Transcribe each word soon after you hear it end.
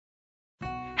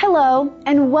Hello,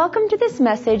 and welcome to this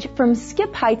message from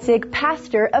Skip Heitzig,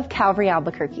 pastor of Calvary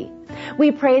Albuquerque.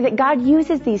 We pray that God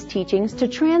uses these teachings to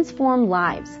transform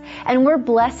lives, and we're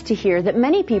blessed to hear that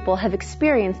many people have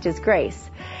experienced His grace.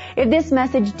 If this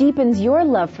message deepens your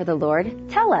love for the Lord,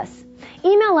 tell us.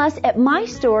 Email us at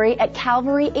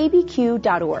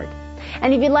mystory@calvaryabq.org.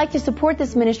 And if you'd like to support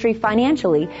this ministry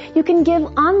financially, you can give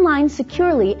online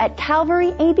securely at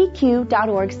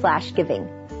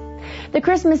calvaryabq.org/giving. The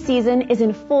Christmas season is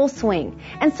in full swing,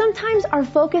 and sometimes our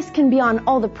focus can be on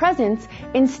all the presents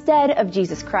instead of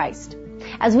Jesus Christ.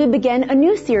 As we begin a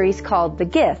new series called The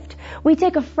Gift, we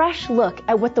take a fresh look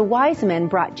at what the wise men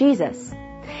brought Jesus.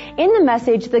 In the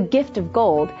message, The Gift of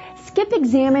Gold, Skip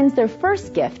examines their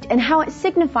first gift and how it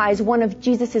signifies one of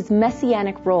Jesus'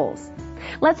 messianic roles.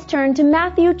 Let's turn to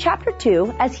Matthew chapter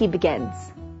 2 as he begins.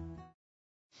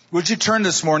 Would you turn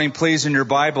this morning, please, in your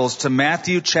Bibles to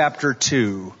Matthew chapter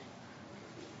 2.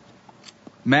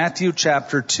 Matthew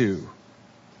chapter 2.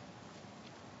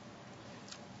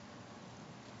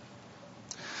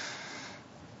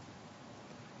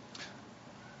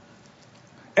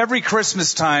 Every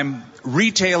Christmas time,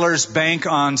 retailers bank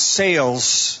on sales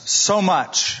so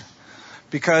much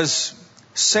because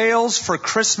sales for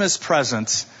Christmas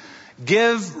presents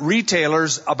give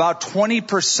retailers about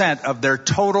 20% of their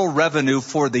total revenue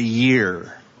for the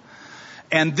year.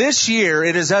 And this year,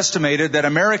 it is estimated that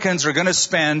Americans are going to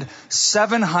spend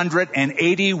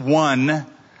 $781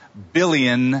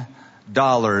 billion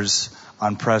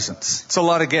on presents. It's a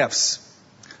lot of gifts.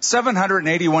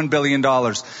 $781 billion.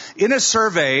 In a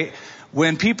survey,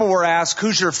 when people were asked,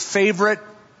 who's your favorite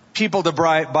people to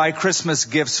buy Christmas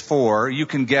gifts for, you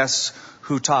can guess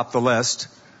who topped the list.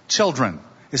 Children,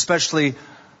 especially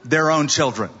their own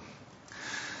children.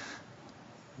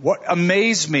 What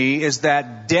amazed me is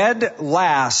that dead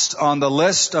last on the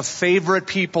list of favorite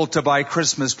people to buy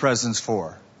Christmas presents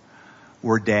for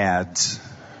were dads.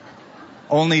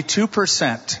 Only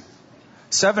 2%.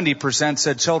 70%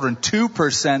 said children.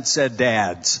 2% said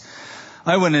dads.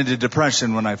 I went into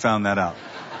depression when I found that out.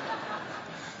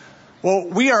 Well,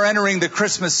 we are entering the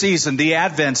Christmas season, the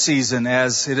Advent season,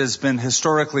 as it has been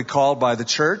historically called by the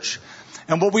church.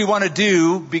 And what we want to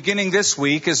do, beginning this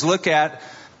week, is look at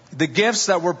the gifts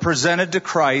that were presented to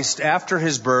Christ after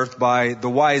His birth by the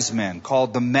wise men,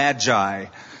 called the magi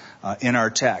in our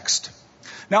text.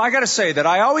 Now, I got to say that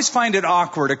I always find it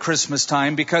awkward at Christmas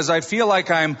time because I feel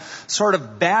like I'm sort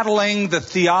of battling the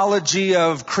theology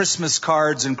of Christmas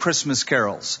cards and Christmas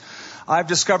carols. I've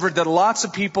discovered that lots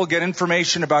of people get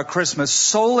information about Christmas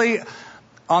solely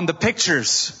on the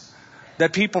pictures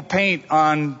that people paint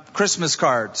on Christmas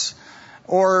cards,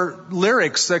 or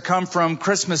lyrics that come from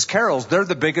Christmas carols. They're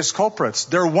the biggest culprits.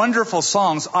 They're wonderful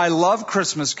songs. I love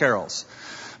Christmas carols.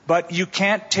 But you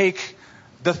can't take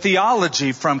the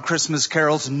theology from Christmas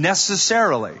carols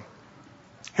necessarily.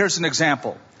 Here's an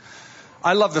example.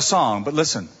 I love the song, but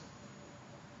listen.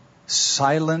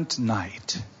 Silent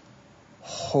night,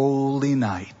 holy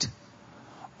night,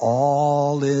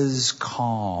 all is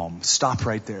calm. Stop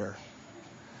right there.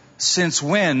 Since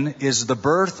when is the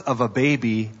birth of a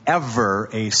baby ever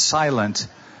a silent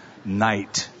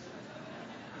night?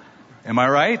 Am I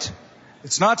right?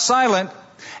 It's not silent.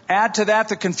 Add to that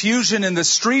the confusion in the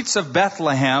streets of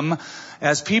Bethlehem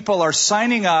as people are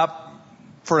signing up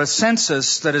for a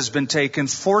census that has been taken,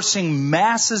 forcing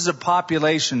masses of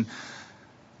population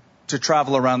to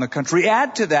travel around the country.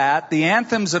 Add to that the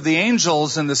anthems of the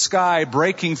angels in the sky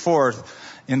breaking forth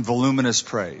in voluminous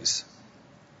praise.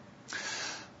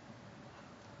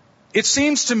 It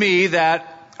seems to me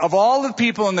that of all the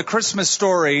people in the Christmas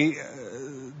story,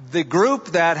 the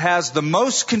group that has the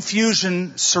most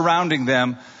confusion surrounding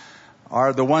them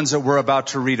are the ones that we're about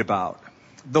to read about,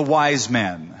 the wise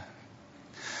men.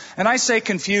 And I say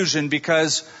confusion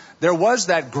because there was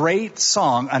that great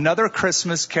song, Another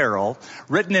Christmas Carol,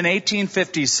 written in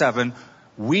 1857,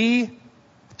 "We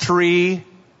three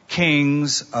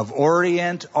kings of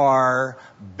Orient are,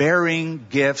 bearing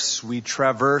gifts we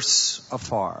traverse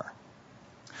afar."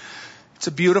 It's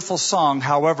a beautiful song.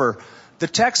 However, the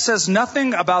text says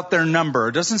nothing about their number.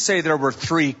 It doesn't say there were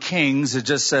 3 kings. It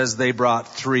just says they brought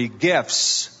 3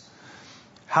 gifts.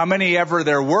 How many ever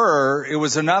there were, it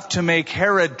was enough to make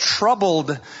Herod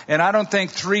troubled, and I don't think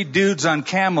 3 dudes on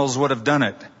camels would have done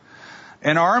it.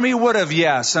 An army would have,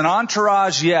 yes. An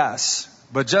entourage, yes.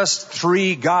 But just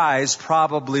 3 guys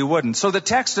probably wouldn't. So the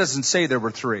text doesn't say there were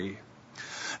 3.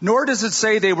 Nor does it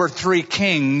say they were 3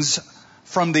 kings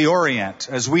from the Orient,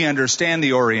 as we understand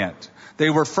the Orient. They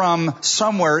were from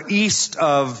somewhere east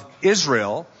of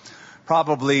Israel,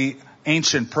 probably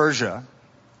ancient Persia.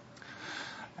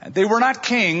 They were not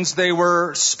kings, they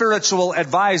were spiritual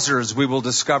advisors, we will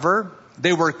discover.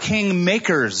 They were king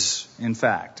makers, in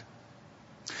fact.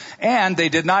 And they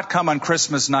did not come on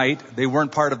Christmas night. They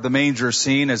weren't part of the manger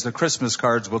scene, as the Christmas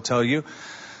cards will tell you.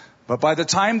 But by the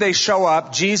time they show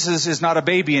up, Jesus is not a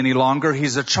baby any longer.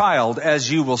 He's a child,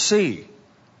 as you will see.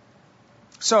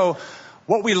 So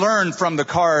what we learn from the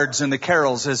cards and the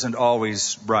carols isn't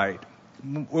always right.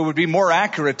 It would be more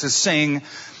accurate to sing,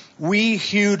 "We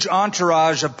huge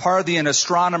entourage of Parthian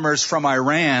astronomers from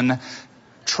Iran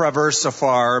traverse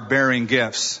afar bearing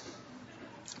gifts."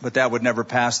 But that would never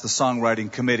pass the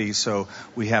songwriting committee, so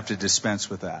we have to dispense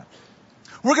with that.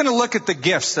 We're going to look at the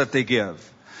gifts that they give.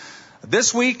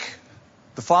 This week,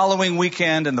 the following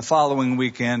weekend, and the following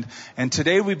weekend. And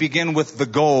today we begin with the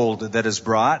gold that is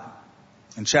brought.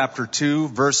 In chapter 2,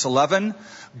 verse 11,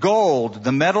 gold,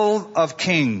 the metal of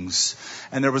kings.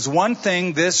 And there was one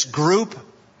thing this group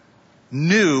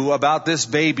knew about this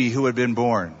baby who had been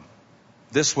born.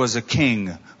 This was a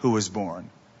king who was born.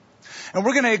 And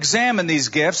we're going to examine these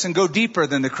gifts and go deeper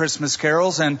than the Christmas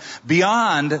carols and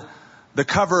beyond the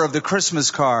cover of the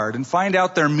Christmas card and find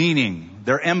out their meaning,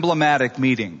 their emblematic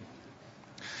meaning.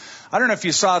 I don't know if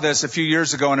you saw this a few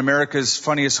years ago in America's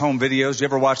Funniest Home Videos. You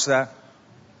ever watch that?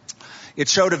 It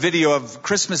showed a video of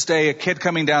Christmas Day, a kid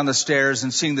coming down the stairs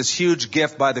and seeing this huge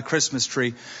gift by the Christmas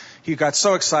tree. He got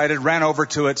so excited, ran over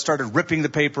to it, started ripping the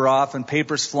paper off, and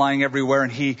papers flying everywhere.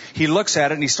 And he looks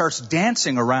at it and he starts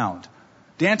dancing around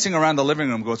the living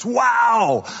room, goes,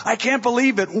 "Wow, I can't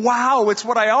believe it. Wow, it's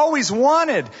what I always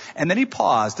wanted." And then he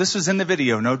paused. This was in the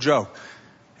video, no joke.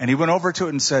 And he went over to it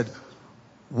and said,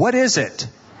 "What is it?"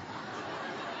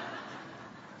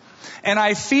 And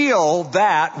I feel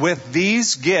that with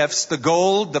these gifts, the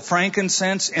gold, the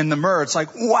frankincense, and the myrrh, it's like,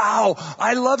 wow,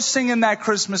 I love singing that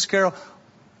Christmas carol.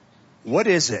 What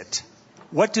is it?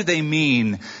 What do they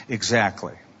mean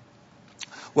exactly?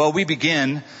 Well, we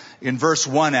begin in verse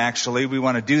 1, actually. We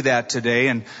want to do that today.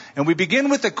 And we begin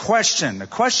with a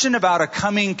question about a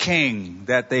coming king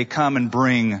that they come and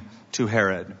bring to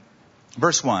Herod.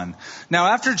 Verse 1. Now,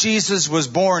 after Jesus was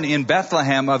born in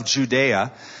Bethlehem of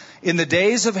Judea, in the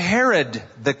days of Herod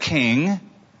the king,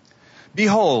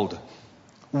 behold,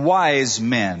 wise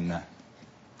men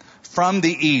from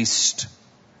the east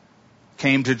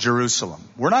came to Jerusalem.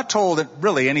 We're not told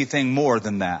really anything more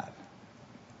than that.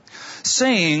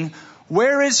 Saying,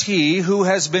 "Where is he who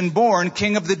has been born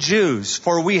King of the Jews?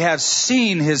 For we have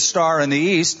seen his star in the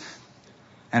east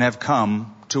and have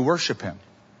come to worship him."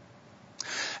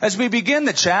 As we begin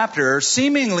the chapter,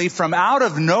 seemingly from out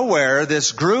of nowhere,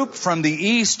 this group from the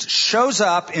east shows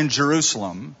up in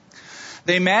Jerusalem.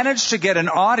 They manage to get an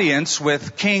audience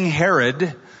with King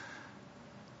Herod,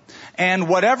 and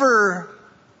whatever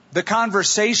the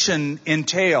conversation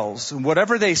entails,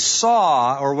 whatever they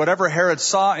saw or whatever Herod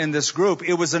saw in this group,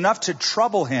 it was enough to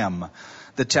trouble him,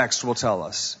 the text will tell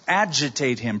us.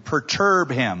 Agitate him,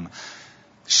 perturb him,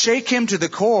 shake him to the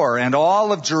core, and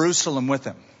all of Jerusalem with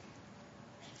him.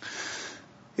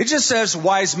 It just says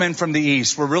wise men from the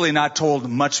east. We're really not told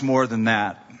much more than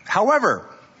that. However,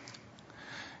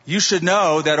 you should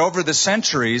know that over the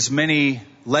centuries, many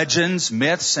legends,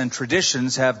 myths, and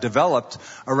traditions have developed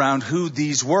around who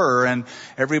these were, and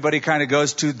everybody kind of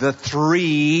goes to the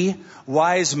three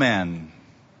wise men.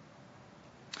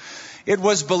 It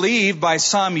was believed by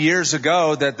some years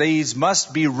ago that these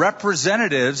must be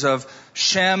representatives of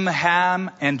Shem, Ham,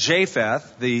 and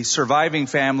Japheth, the surviving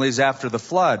families after the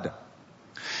flood.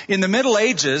 In the Middle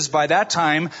Ages, by that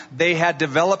time, they had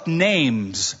developed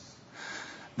names.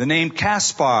 The name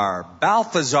Caspar,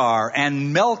 Balthazar,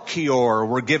 and Melchior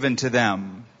were given to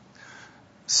them,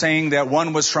 saying that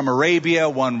one was from Arabia,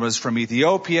 one was from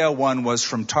Ethiopia, one was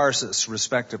from Tarsus,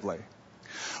 respectively.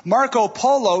 Marco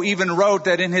Polo even wrote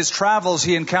that in his travels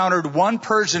he encountered one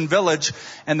Persian village,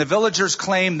 and the villagers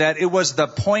claimed that it was the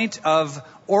point of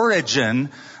origin,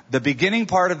 the beginning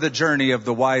part of the journey of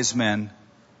the wise men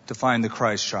to find the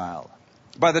Christ child.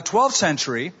 By the 12th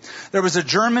century, there was a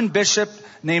German bishop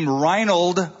named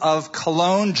Reinhold of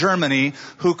Cologne, Germany,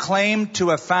 who claimed to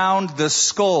have found the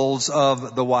skulls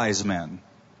of the wise men.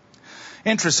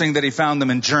 Interesting that he found them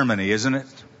in Germany, isn't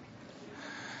it?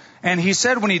 And he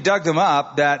said when he dug them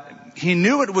up that he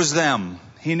knew it was them.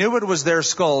 He knew it was their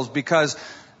skulls because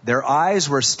their eyes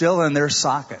were still in their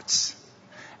sockets.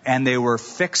 And they were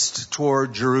fixed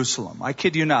toward Jerusalem. I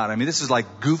kid you not. I mean, this is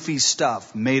like goofy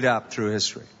stuff made up through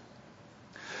history.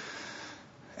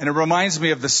 And it reminds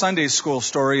me of the Sunday school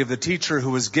story of the teacher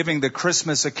who was giving the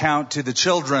Christmas account to the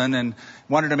children and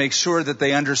wanted to make sure that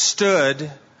they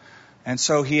understood. And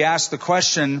so he asked the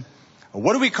question,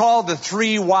 what do we call the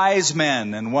three wise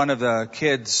men? And one of the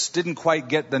kids didn't quite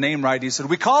get the name right. He said,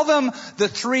 we call them the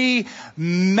three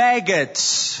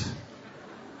maggots.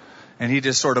 And he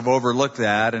just sort of overlooked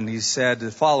that, and he said,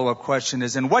 the follow-up question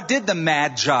is, and what did the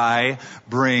magi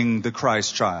bring the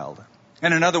Christ child?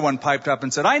 And another one piped up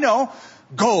and said, I know,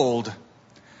 gold,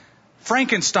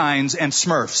 Frankensteins, and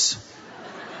Smurfs.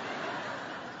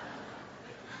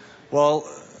 Well,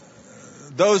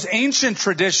 those ancient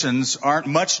traditions aren't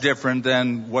much different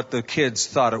than what the kids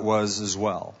thought it was as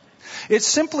well. It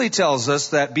simply tells us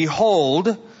that,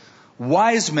 behold,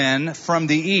 wise men from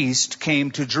the east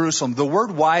came to Jerusalem. The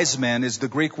word wise men is the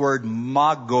Greek word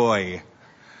magoi,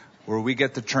 where we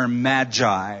get the term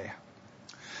magi.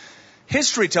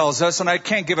 History tells us, and I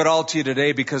can't give it all to you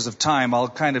today because of time, I'll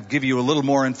kind of give you a little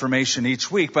more information each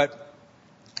week, but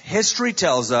history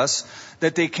tells us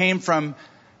that they came from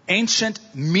ancient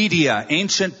Media,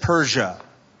 ancient Persia.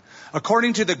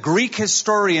 According to the Greek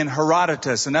historian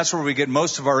Herodotus, and that's where we get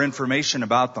most of our information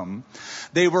about them,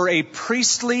 they were a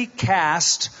priestly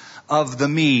caste of the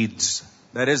Medes.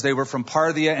 That is, they were from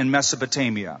Parthia and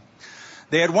Mesopotamia.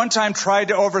 They had one time tried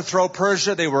to overthrow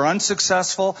Persia. They were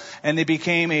unsuccessful, and they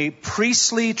became a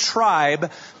priestly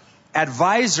tribe,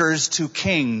 advisors to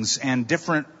kings and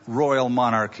different royal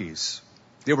monarchies.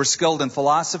 They were skilled in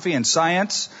philosophy and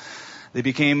science. They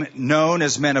became known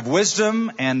as men of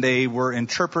wisdom, and they were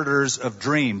interpreters of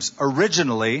dreams.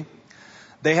 Originally,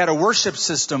 they had a worship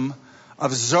system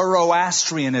of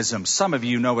Zoroastrianism. Some of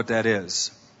you know what that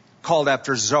is. Called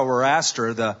after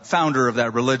Zoroaster, the founder of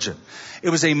that religion. It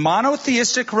was a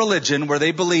monotheistic religion where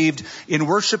they believed in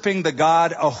worshiping the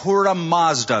god Ahura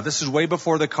Mazda. This is way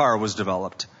before the car was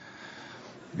developed.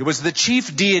 It was the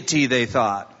chief deity, they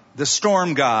thought. The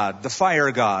storm god, the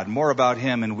fire god. More about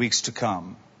him in weeks to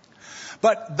come.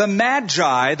 But the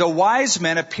magi, the wise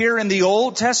men, appear in the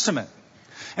Old Testament.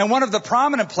 And one of the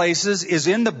prominent places is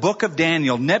in the book of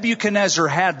Daniel. Nebuchadnezzar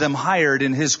had them hired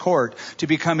in his court to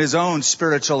become his own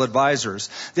spiritual advisors.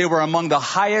 They were among the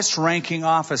highest ranking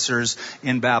officers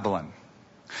in Babylon.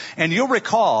 And you'll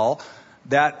recall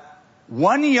that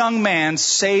one young man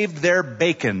saved their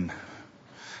bacon.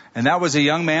 And that was a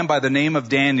young man by the name of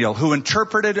Daniel, who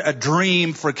interpreted a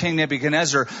dream for King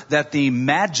Nebuchadnezzar that the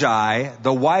magi,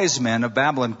 the wise men of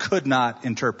Babylon, could not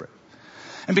interpret.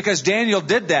 And because Daniel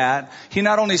did that, he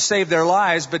not only saved their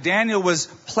lives, but Daniel was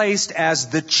placed as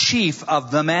the chief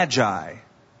of the magi.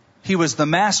 He was the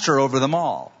master over them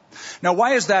all. Now,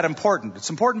 why is that important? It's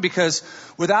important because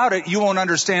without it, you won't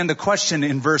understand the question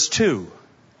in verse 2.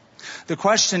 The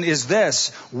question is this: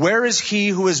 where is he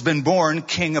who has been born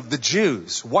King of the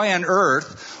Jews? Why on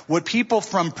earth would people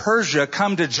from Persia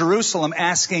come to Jerusalem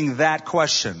asking that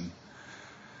question?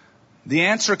 The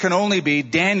answer can only be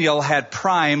Daniel had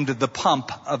primed the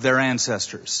pump of their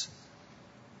ancestors.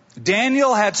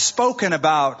 Daniel had spoken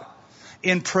about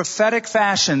in prophetic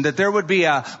fashion that there would be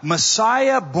a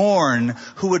Messiah born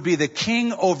who would be the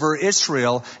king over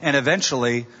Israel and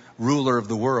eventually ruler of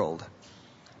the world.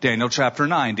 Daniel chapter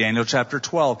 9, Daniel chapter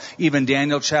 12, even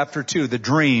Daniel chapter 2, the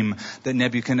dream that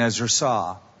Nebuchadnezzar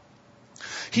saw.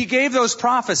 He gave those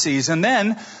prophecies, and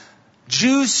then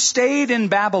Jews stayed in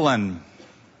Babylon,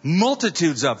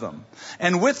 multitudes of them.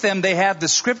 And with them they had the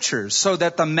scriptures, so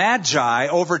that the magi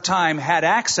over time had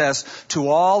access to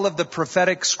all of the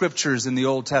prophetic scriptures in the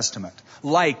Old Testament.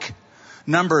 Like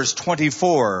Numbers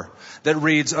 24, that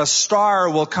reads, a star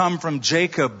will come from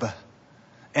Jacob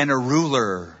and a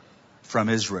ruler from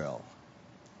Israel.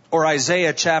 Or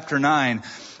Isaiah chapter 9,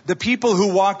 the people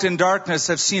who walked in darkness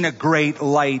have seen a great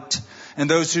light, and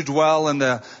those who dwell in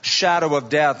the shadow of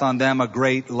death, on them a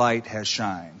great light has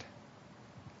shined.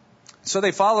 So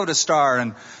they followed a star,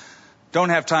 and don't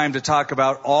have time to talk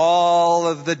about all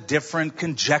of the different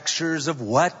conjectures of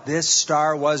what this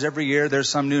star was. Every year there's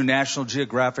some new National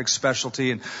Geographic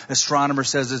specialty, and astronomer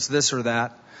says it's this or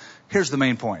that. Here's the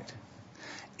main point.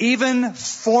 Even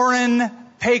foreign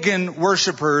pagan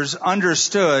worshipers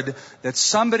understood that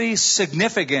somebody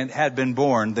significant had been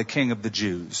born, the King of the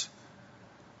Jews.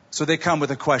 So they come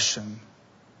with a question.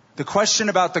 The question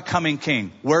about the coming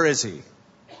king. Where is he?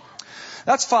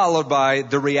 That's followed by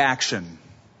the reaction.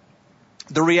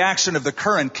 The reaction of the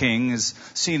current king is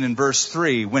seen in verse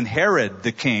 3. When Herod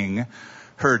the king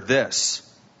heard this,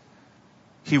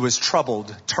 he was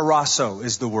troubled. Tarasso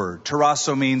is the word.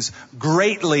 Tarasso means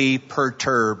greatly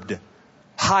perturbed,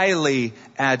 highly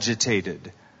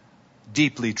agitated,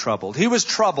 deeply troubled. He was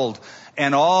troubled,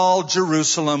 and all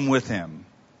Jerusalem with him.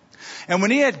 And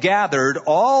when he had gathered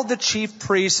all the chief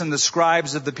priests and the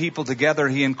scribes of the people together,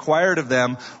 he inquired of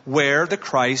them where the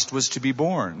Christ was to be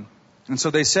born. And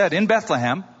so they said, in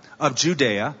Bethlehem of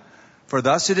Judea, For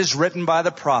thus it is written by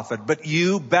the prophet, but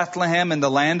you, Bethlehem, in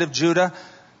the land of Judah,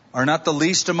 are not the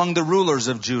least among the rulers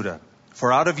of Judah.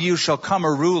 For out of you shall come a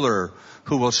ruler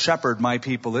who will shepherd my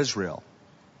people Israel.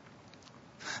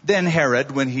 Then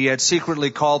Herod, when he had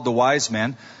secretly called the wise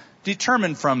men,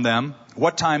 determined from them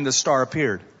what time the star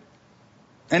appeared.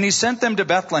 And he sent them to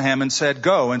Bethlehem and said,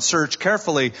 go and search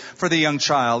carefully for the young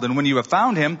child, and when you have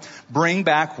found him, bring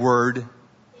back word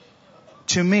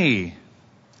to me,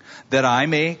 that I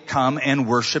may come and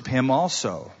worship him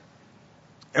also.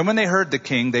 And when they heard the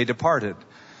king, they departed.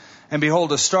 And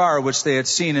behold, a star which they had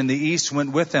seen in the east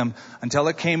went with them until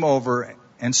it came over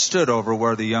and stood over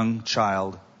where the young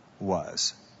child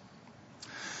was.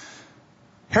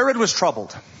 Herod was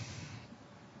troubled.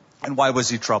 And why was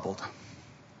he troubled?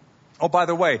 Oh, by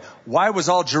the way, why was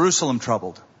all Jerusalem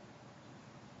troubled?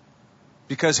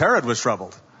 Because Herod was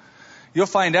troubled. You'll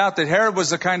find out that Herod was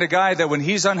the kind of guy that when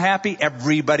he's unhappy,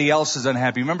 everybody else is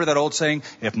unhappy. Remember that old saying,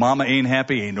 if mama ain't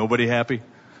happy, ain't nobody happy?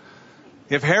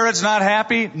 If Herod's not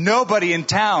happy, nobody in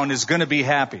town is going to be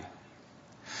happy.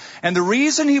 And the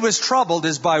reason he was troubled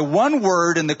is by one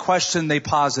word in the question they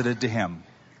posited to him.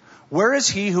 Where is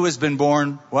he who has been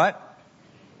born, what?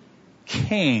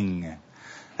 King.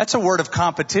 That's a word of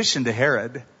competition to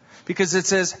Herod, because it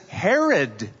says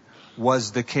Herod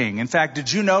was the king. In fact,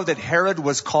 did you know that Herod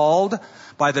was called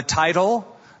by the title,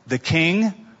 the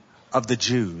King of the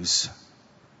Jews?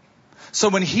 So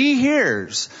when he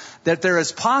hears that there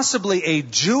is possibly a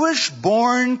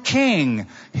Jewish-born king,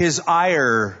 his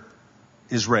ire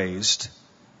is raised.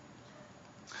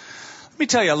 Let me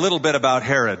tell you a little bit about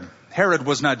Herod. Herod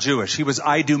was not Jewish. He was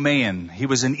Idumean. He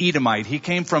was an Edomite. He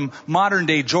came from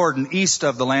modern-day Jordan, east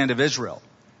of the land of Israel.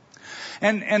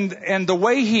 And the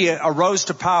way he arose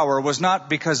to power was not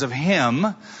because of him,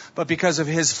 but because of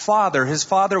his father. His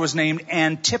father was named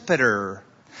Antipater.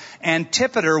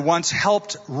 Antipater once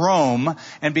helped Rome,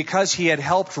 and because he had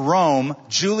helped Rome,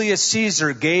 Julius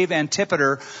Caesar gave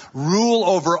Antipater rule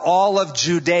over all of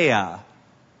Judea.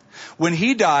 When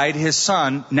he died, his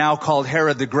son, now called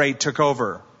Herod the Great, took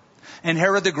over. And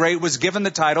Herod the Great was given the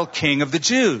title King of the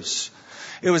Jews.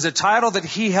 It was a title that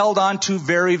he held on to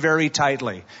very, very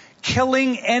tightly,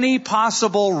 killing any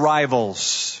possible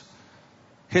rivals.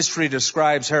 History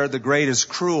describes Herod the Great as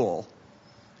cruel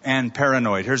and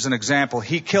paranoid. Here's an example.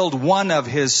 He killed one of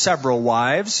his several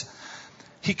wives.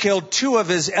 He killed two of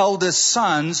his eldest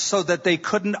sons so that they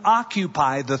couldn't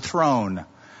occupy the throne.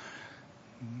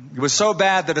 It was so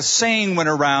bad that a saying went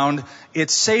around,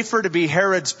 it's safer to be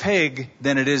Herod's pig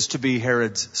than it is to be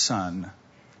Herod's son.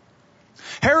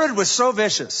 Herod was so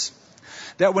vicious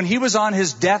that when he was on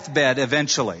his deathbed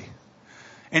eventually,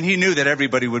 and he knew that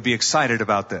everybody would be excited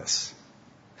about this.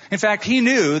 In fact, he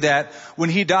knew that when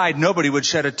he died, nobody would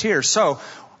shed a tear. So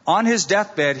on his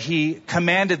deathbed, he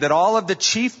commanded that all of the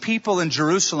chief people in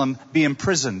Jerusalem be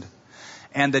imprisoned.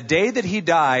 And the day that he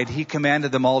died, he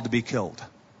commanded them all to be killed.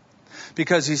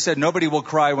 Because he said, nobody will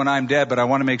cry when I'm dead, but I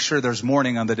want to make sure there's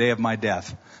mourning on the day of my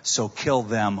death. So kill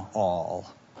them all.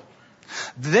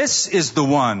 This is the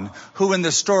one who in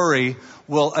the story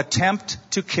will attempt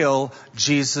to kill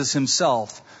Jesus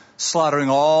himself, slaughtering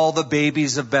all the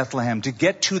babies of Bethlehem to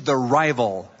get to the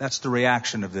rival. That's the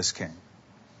reaction of this king.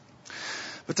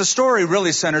 But the story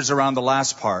really centers around the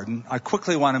last part, and I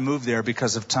quickly want to move there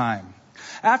because of time.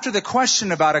 After the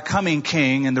question about a coming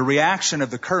king and the reaction of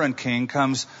the current king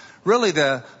comes really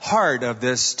the heart of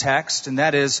this text, and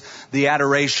that is the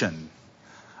adoration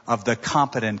of the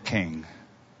competent king,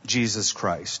 Jesus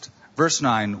Christ. Verse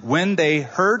 9, when they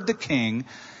heard the king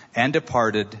and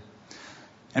departed,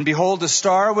 and behold, a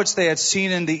star which they had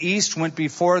seen in the east went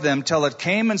before them till it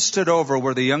came and stood over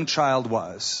where the young child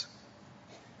was.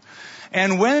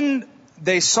 And when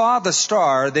they saw the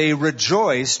star, they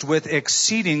rejoiced with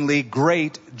exceedingly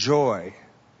great joy.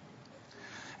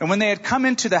 And when they had come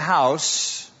into the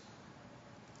house,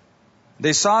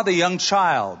 they saw the young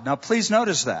child. Now please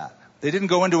notice that. They didn't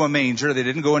go into a manger. They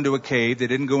didn't go into a cave. They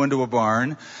didn't go into a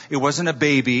barn. It wasn't a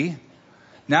baby.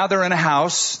 Now they're in a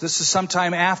house. This is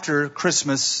sometime after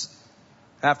Christmas,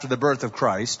 after the birth of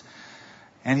Christ.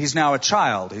 And he's now a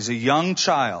child. He's a young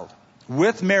child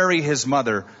with Mary, his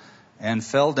mother, and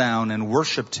fell down and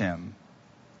worshiped him.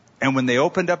 And when they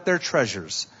opened up their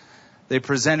treasures, they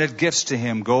presented gifts to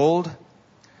him, gold,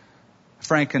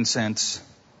 frankincense,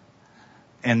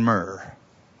 and myrrh.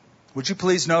 Would you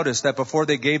please notice that before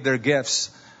they gave their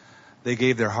gifts, they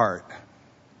gave their heart.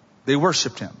 They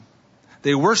worshiped him.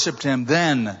 They worshiped him,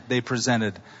 then they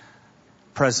presented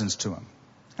presents to him.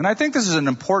 And I think this is an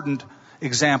important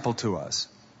example to us.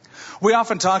 We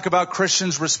often talk about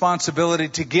Christians' responsibility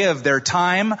to give their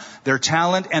time, their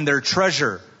talent, and their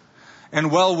treasure.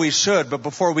 And well, we should, but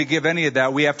before we give any of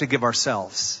that, we have to give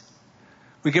ourselves.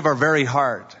 We give our very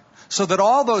heart. So that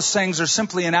all those things are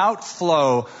simply an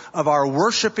outflow of our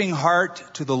worshiping heart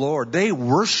to the Lord. They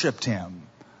worshiped Him.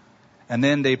 And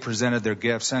then they presented their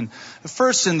gifts. And the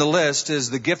first in the list is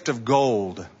the gift of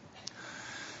gold.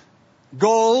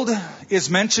 Gold is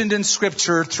mentioned in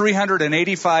Scripture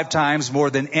 385 times more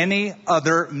than any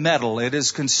other metal. It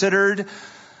is considered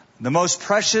the most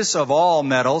precious of all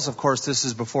metals. Of course, this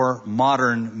is before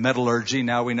modern metallurgy.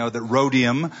 Now we know that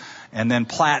rhodium and then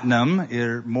platinum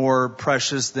are more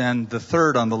precious than the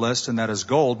third on the list, and that is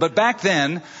gold. But back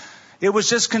then, it was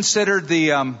just considered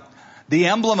the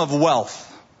emblem of wealth.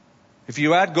 If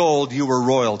you had gold, you were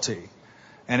royalty.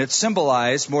 And it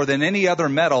symbolized, more than any other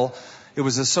metal, it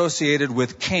was associated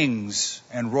with kings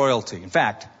and royalty. In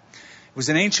fact, it was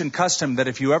an ancient custom that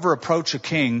if you ever approach a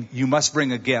king, you must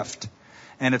bring a gift.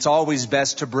 And it's always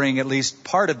best to bring at least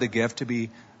part of the gift to be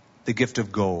the gift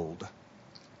of gold.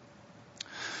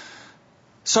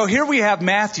 So here we have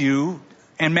Matthew,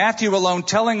 and Matthew alone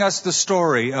telling us the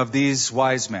story of these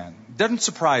wise men. Doesn't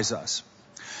surprise us.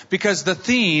 Because the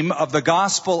theme of the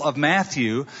Gospel of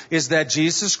Matthew is that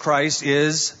Jesus Christ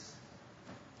is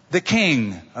the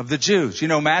King of the Jews. You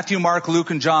know, Matthew, Mark,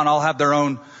 Luke, and John all have their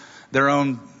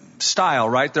own style,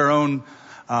 right? Their own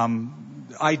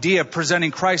idea of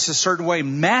presenting Christ a certain way.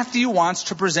 Matthew wants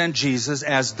to present Jesus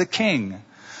as the King.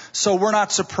 So we're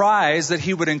not surprised that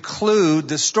he would include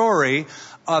the story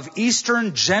of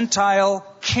Eastern Gentile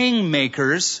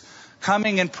kingmakers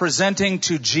coming and presenting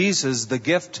to Jesus the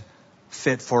gift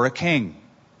fit for a king,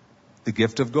 the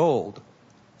gift of gold.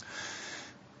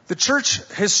 The church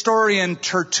historian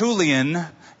Tertullian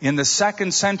in the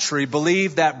 2nd century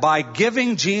believed that by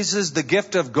giving Jesus the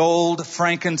gift of gold,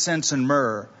 frankincense, and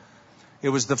myrrh, it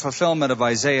was the fulfillment of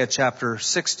Isaiah chapter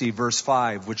 60, verse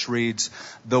 5, which reads,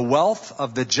 "The wealth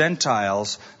of the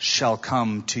Gentiles shall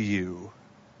come to you."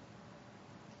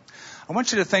 I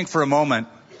want you to think for a moment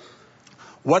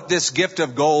what this gift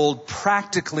of gold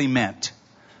practically meant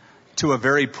to a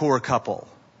very poor couple.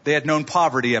 They had known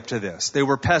poverty up to this. They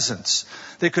were peasants.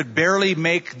 They could barely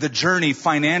make the journey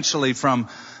financially from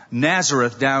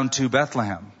Nazareth down to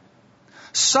Bethlehem.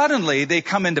 Suddenly, they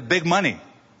come into big money.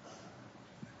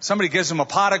 Somebody gives them a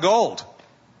pot of gold.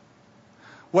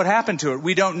 What happened to it?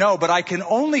 We don't know, but I can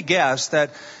only guess that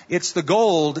it's the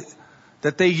gold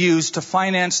that they used to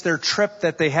finance their trip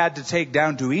that they had to take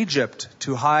down to Egypt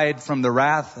to hide from the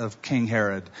wrath of King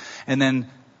Herod and then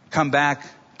come back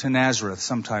to Nazareth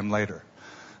sometime later.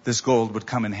 This gold would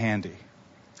come in handy.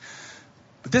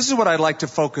 But this is what I'd like to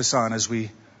focus on as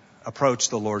we approach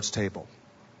the Lord's table.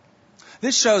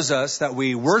 This shows us that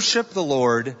we worship the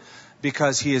Lord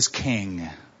because He is King.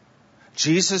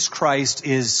 Jesus Christ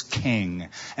is King.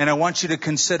 And I want you to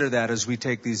consider that as we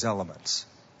take these elements.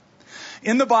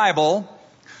 In the Bible,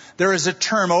 there is a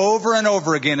term over and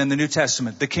over again in the New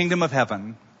Testament, the kingdom of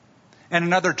heaven, and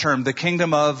another term, the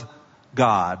kingdom of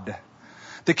God.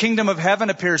 The kingdom of heaven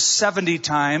appears 70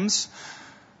 times.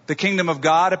 The kingdom of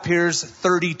God appears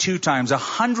 32 times.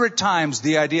 100 times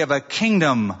the idea of a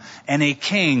kingdom and a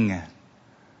king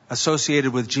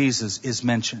associated with Jesus is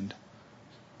mentioned.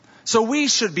 So we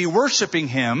should be worshiping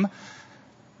Him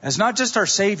as not just our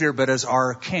Savior, but as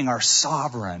our King, our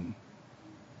sovereign.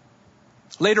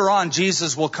 Later on,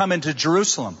 Jesus will come into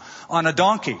Jerusalem on a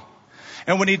donkey.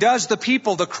 And when He does, the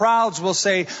people, the crowds will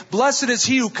say, "Blessed is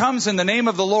He who comes in the name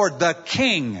of the Lord, the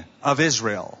King of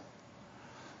Israel."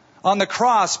 On the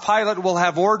cross, Pilate will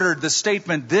have ordered the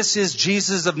statement, "This is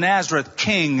Jesus of Nazareth,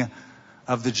 King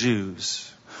of the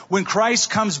Jews." When Christ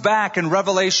comes back in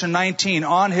Revelation 19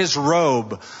 on His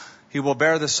robe, He will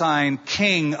bear the sign,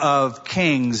 King of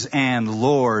Kings and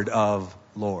Lord of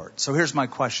Lords. So here's my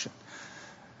question.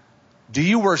 Do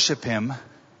you worship Him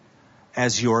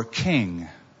as your King?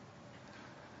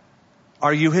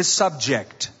 Are you His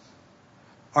subject?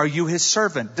 Are you His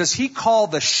servant? Does He call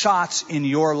the shots in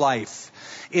your life?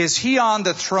 Is He on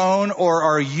the throne or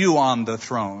are you on the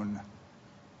throne?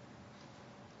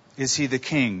 Is He the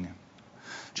King?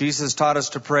 Jesus taught us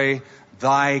to pray,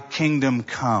 "Thy kingdom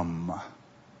come."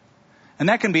 And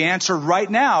that can be answered right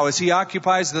now as He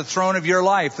occupies the throne of your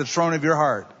life, the throne of your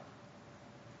heart.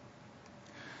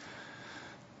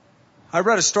 I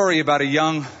read a story about a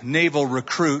young naval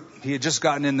recruit. He had just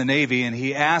gotten in the Navy and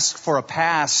he asked for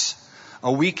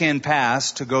a weekend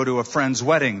pass to go to a friend's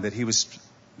wedding that he was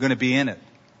going to be in it.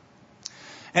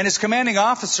 And his commanding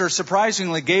officer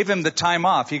surprisingly gave him the time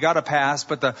off. He got a pass,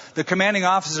 but the commanding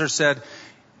officer said,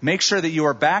 "Make sure that you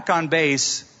are back on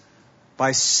base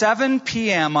by 7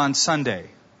 p.m. on Sunday."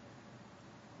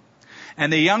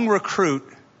 And the young recruit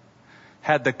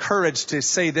had the courage to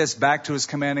say this back to his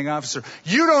commanding officer.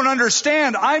 "You don't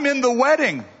understand. I'm in the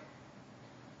wedding."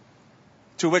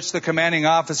 To which the commanding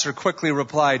officer quickly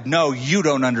replied, "No, you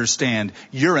don't understand.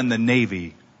 You're in the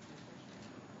Navy.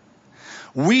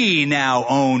 We now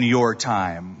own your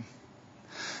time.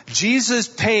 Jesus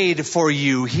paid for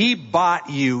you. He bought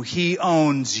you. He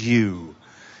owns you.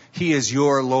 He is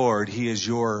your Lord. He is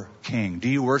your King. Do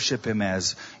you worship him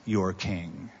as your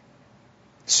King?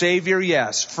 Savior,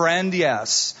 yes. Friend,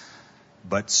 yes.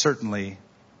 But certainly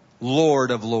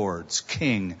Lord of Lords,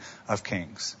 King of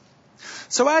Kings."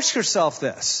 So ask yourself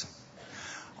this.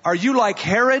 Are you like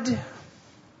Herod?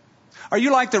 Are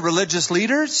you like the religious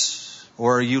leaders?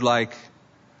 Or are you like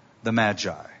the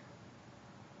magi?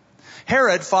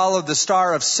 Herod followed the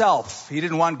star of self. He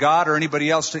didn't want God or anybody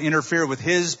else to interfere with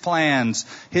his plans,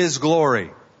 his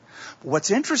glory.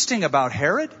 What's interesting about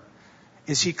Herod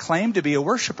is he claimed to be a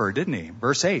worshiper, didn't he?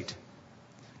 Verse 8.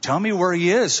 "Tell me where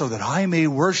he is so that I may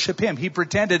worship him." He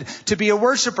pretended to be a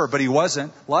worshiper, but he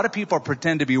wasn't. A lot of people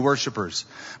pretend to be worshipers,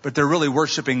 but they're really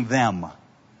worshiping them.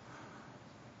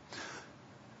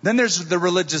 Then there's the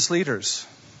religious leaders.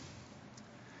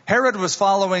 Herod was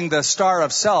following the star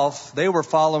of self. They were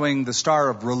following the star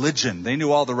of religion. They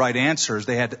knew all the right answers.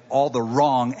 They had all the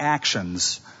wrong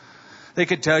actions. They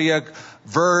could tell you a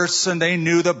verse and they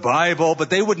knew the Bible, but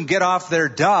they wouldn't get off their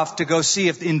duff to go see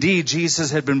if indeed Jesus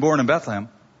had been born in Bethlehem.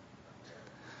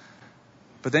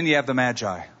 But then you have the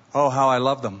magi. Oh, how I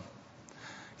love them.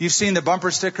 You've seen the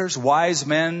bumper stickers, "Wise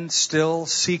men still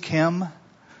seek him."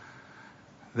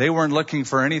 They weren't looking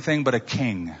for anything but a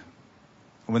king.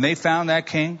 When they found that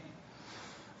king,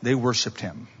 they worshiped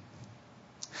him.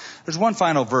 There's one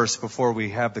final verse before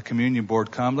we have the communion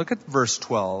board come. Look at verse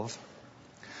 12.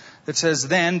 It says,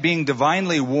 "Then, being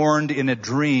divinely warned in a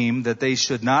dream that they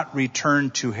should not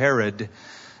return to Herod,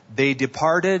 they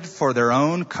departed for their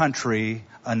own country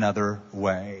another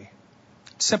way."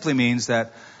 It simply means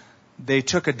that they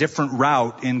took a different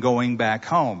route in going back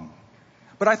home.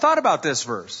 But I thought about this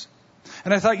verse.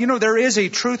 And I thought, there is a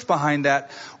truth behind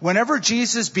that. Whenever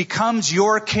Jesus becomes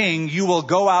your king, you will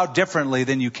go out differently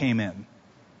than you came in.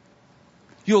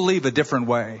 You'll leave a different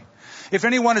way. If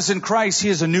anyone is in Christ, he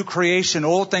is a new creation.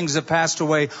 Old things have passed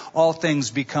away. All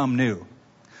things become new.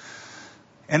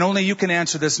 And only you can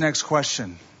answer this next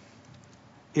question.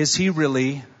 Is he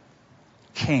really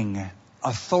king?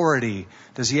 Authority.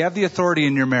 Does he have the authority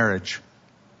in your marriage?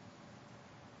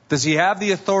 Does he have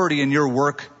the authority in your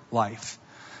work life?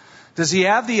 Does he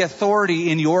have the authority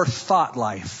in your thought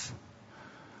life?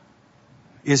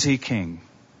 Is he king?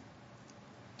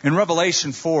 In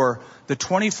Revelation 4, the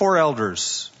 24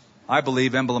 elders, I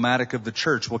believe emblematic of the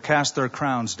church, will cast their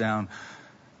crowns down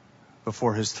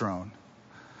before his throne.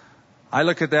 I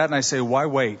look at that and I say, why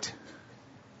wait?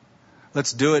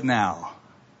 Let's do it now.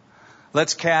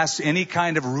 Let's cast any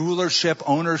kind of rulership,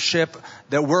 ownership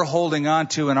that we're holding on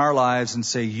to in our lives and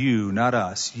say, you, not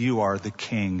us, you are the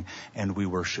king and we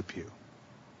worship you.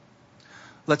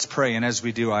 Let's pray. And as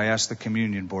we do, I ask the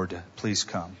communion board to please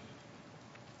come.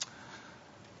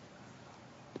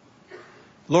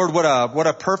 Lord, what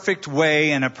a perfect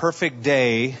way and a perfect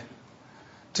day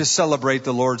to celebrate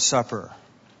the Lord's Supper.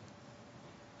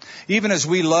 Even as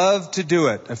we love to do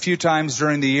it a few times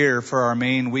during the year for our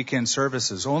main weekend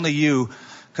services, only you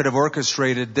could have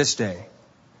orchestrated this day.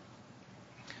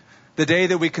 The day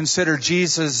that we consider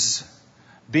Jesus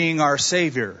being our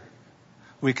Savior,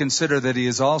 we consider that he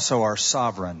is also our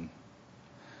sovereign.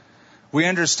 We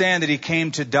understand that he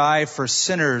came to die for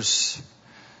sinners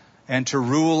and to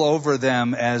rule over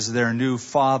them as their new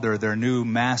Father, their new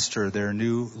Master, their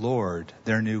new Lord,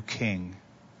 their new King.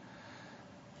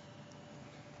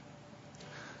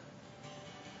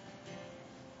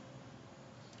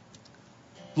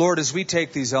 Lord, as we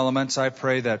take these elements, I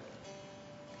pray that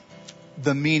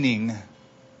the meaning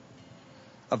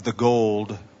of the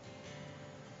gold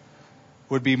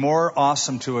would be more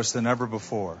awesome to us than ever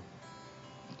before.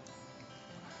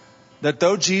 That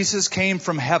though Jesus came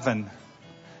from heaven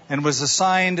and was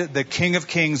assigned the King of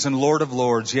Kings and Lord of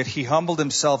Lords, yet he humbled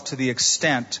himself to the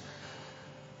extent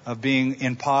of being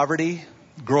in poverty,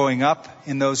 growing up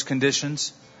in those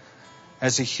conditions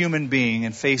as a human being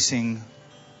and facing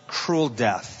cruel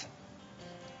death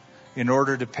in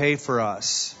order to pay for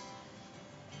us.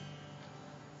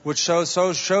 Which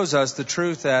shows us the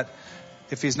truth that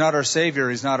if he's not our Savior,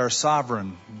 he's not our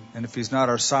sovereign. And if he's not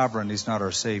our sovereign, he's not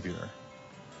our Savior.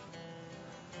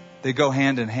 They go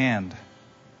hand in hand.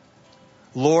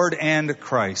 Lord and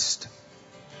Christ.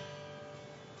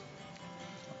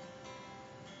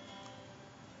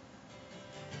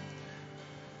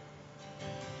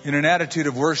 In an attitude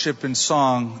of worship and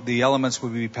song, the elements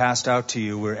will be passed out to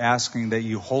you. We're asking that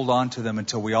you hold on to them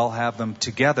until we all have them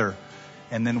together,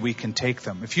 and then we can take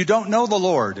them. If you don't know the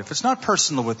Lord, if it's not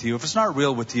personal with you, if it's not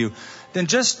real with you, then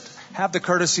just have the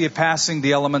courtesy of passing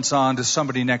the elements on to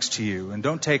somebody next to you, and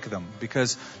don't take them,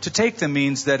 because to take them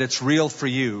means that it's real for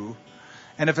you,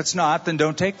 and if it's not, then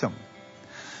don't take them.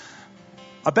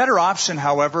 A better option,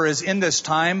 however, is in this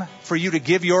time for you to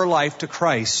give your life to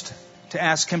Christ, to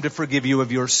ask Him to forgive you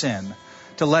of your sin,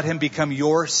 to let Him become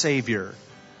your Savior,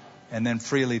 and then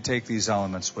freely take these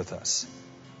elements with us.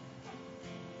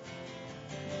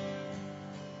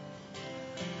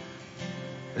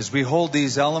 As we hold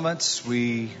these elements,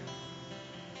 we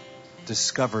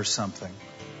discover something,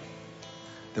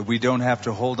 that we don't have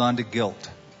to hold on to guilt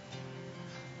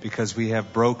because we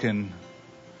have broken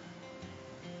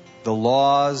the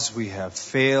laws, we have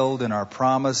failed in our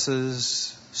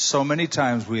promises. So many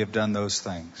times we have done those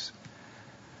things.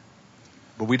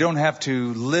 But we don't have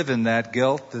to live in that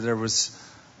guilt, that there was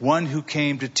one who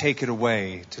came to take it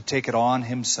away, to take it on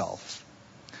Himself,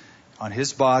 on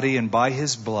His body and by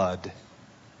His blood.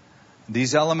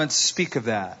 These elements speak of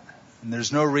that. And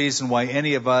there's no reason why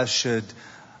any of us should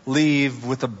leave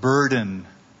with a burden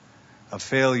of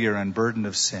failure and burden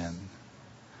of sin.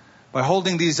 By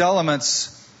holding these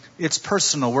elements, it's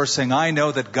personal. We're saying, I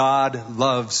know that God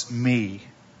loves me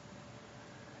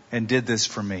and did this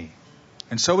for me.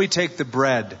 And so we take the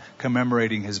bread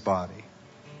commemorating His body.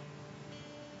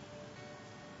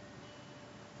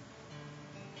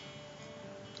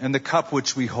 And the cup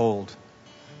which we hold,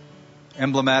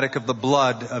 emblematic of the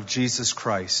blood of Jesus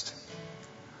Christ,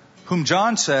 whom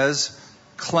John says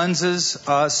cleanses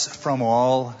us from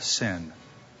all sin.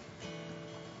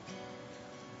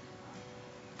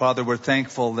 Father, we're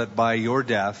thankful that by your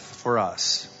death for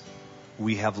us,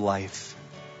 we have life.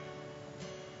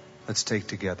 Let's take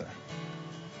together.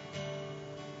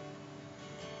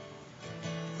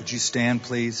 Would you stand,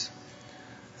 please,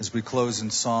 as we close in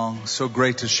song? So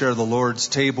great to share the Lord's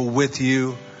table with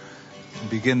you and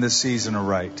begin this season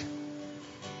aright.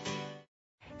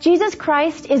 Jesus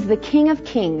Christ is the King of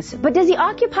Kings, but does He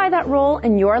occupy that role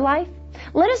in your life?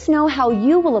 Let us know how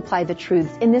you will apply the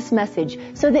truths in this message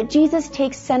so that Jesus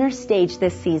takes center stage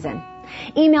this season.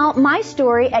 Email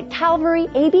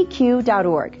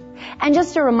mystory@calvaryabq.org. And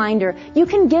just a reminder, you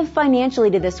can give financially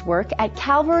to this work at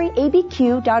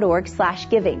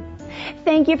calvaryabq.org/giving.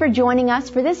 Thank you for joining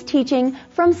us for this teaching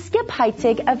from Skip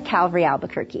Heitzig of Calvary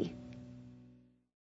Albuquerque.